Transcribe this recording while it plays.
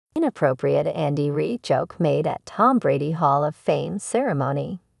Inappropriate Andy Reid joke made at Tom Brady Hall of Fame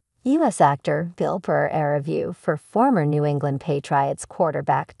ceremony. U.S. actor Bill Burr a review for former New England Patriots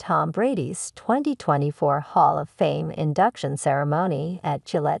quarterback Tom Brady's 2024 Hall of Fame induction ceremony at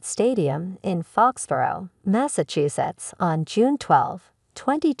Gillette Stadium in Foxborough, Massachusetts on June 12,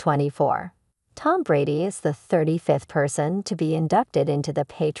 2024. Tom Brady is the 35th person to be inducted into the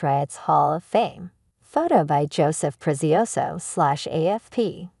Patriots Hall of Fame. Photo by Joseph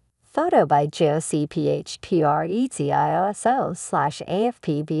Prezioso/AFP. Photo by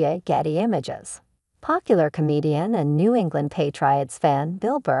JOCPHPREZIOSO/AFP via Getty Images. Popular comedian and New England Patriots fan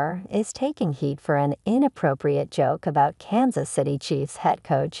Bill Burr is taking heat for an inappropriate joke about Kansas City Chiefs head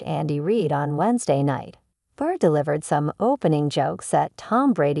coach Andy Reid on Wednesday night. Burr delivered some opening jokes at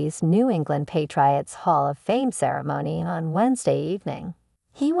Tom Brady's New England Patriots Hall of Fame ceremony on Wednesday evening.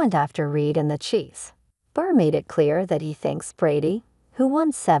 He went after Reid and the Chiefs. Burr made it clear that he thinks Brady, who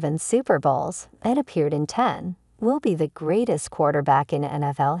won 7 Super Bowls and appeared in 10, will be the greatest quarterback in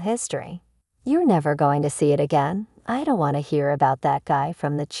NFL history. "You're never going to see it again. I don't want to hear about that guy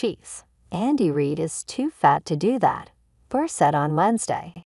from the Chiefs. Andy Reid is too fat to do that," Burr said on Wednesday.